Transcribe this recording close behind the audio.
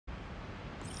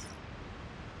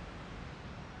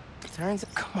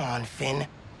Come on, Finn.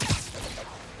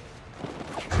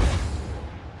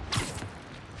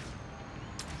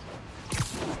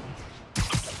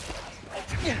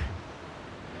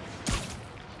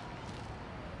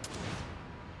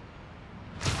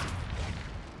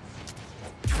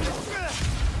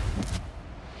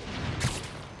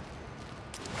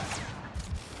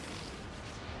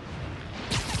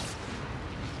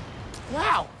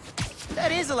 Wow,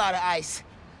 that is a lot of ice.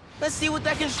 Let's see what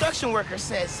that construction worker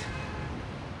says.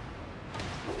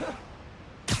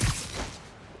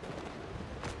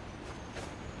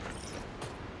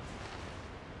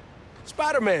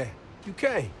 Spider-Man, you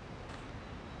came.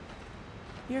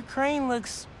 Your crane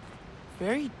looks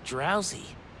very drowsy.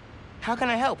 How can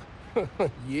I help?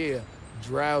 Yeah,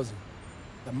 drowsy.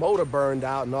 The motor burned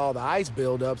out and all the ice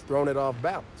buildups thrown it off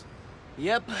balance.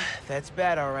 Yep, that's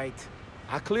bad, all right.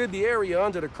 I cleared the area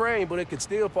under the crane, but it could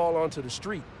still fall onto the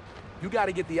street. You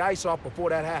gotta get the ice off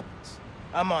before that happens.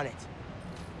 I'm on it.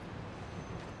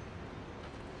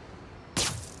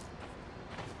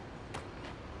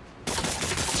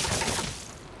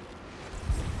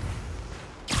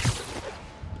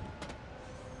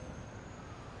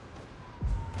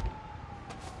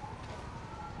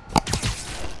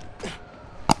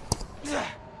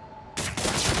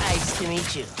 Nice to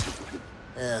meet you.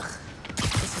 Ugh.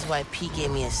 This is why Pete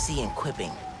gave me a C in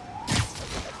quipping.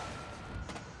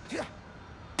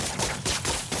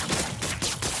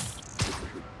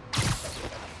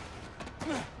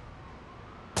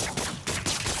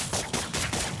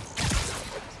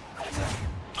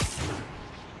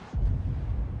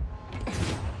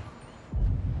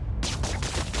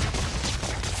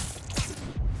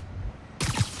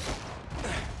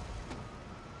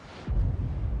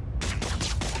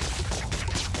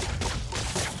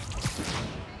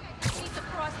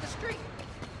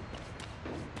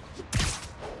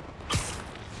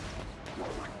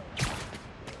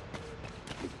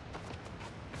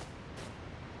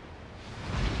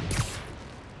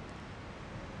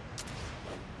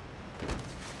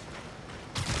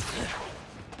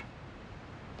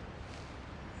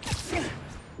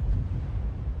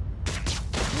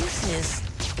 Is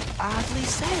oddly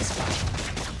satisfying.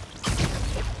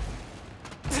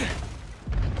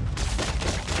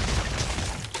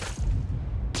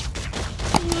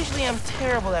 Usually I'm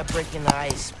terrible at breaking the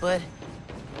ice, but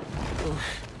oof,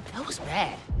 that was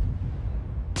bad.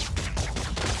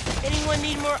 Anyone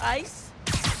need more ice?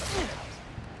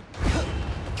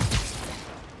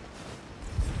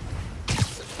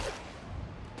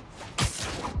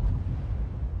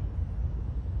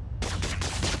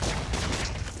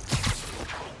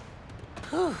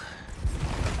 Whew.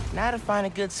 Now to find a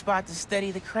good spot to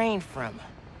steady the crane from.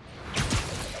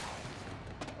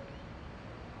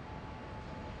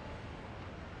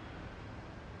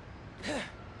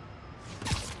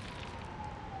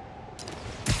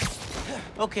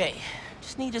 Okay,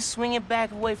 just need to swing it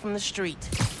back away from the street.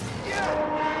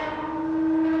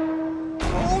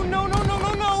 Oh, no, no, no,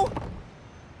 no, no!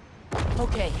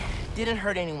 Okay, didn't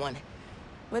hurt anyone.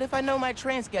 But if I know my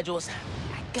train schedules,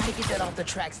 I gotta get that off the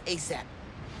tracks ASAP.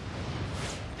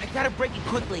 I gotta break it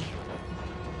quickly.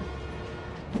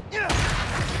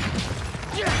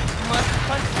 Must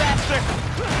punch faster.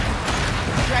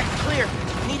 Track's clear.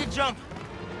 Need to jump.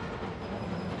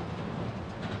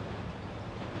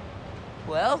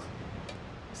 Well,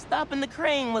 stopping the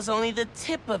crane was only the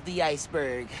tip of the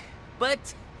iceberg.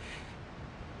 But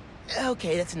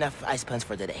okay, that's enough ice puns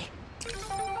for today.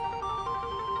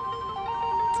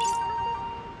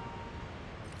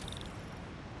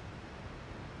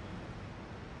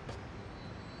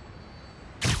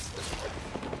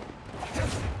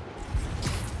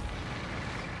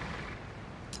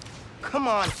 Come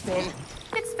on, Finn.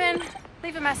 It's Finn.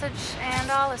 Leave a message,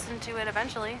 and I'll listen to it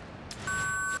eventually.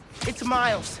 It's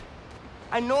Miles.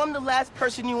 I know I'm the last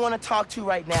person you want to talk to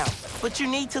right now, but you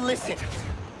need to listen.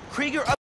 Krieger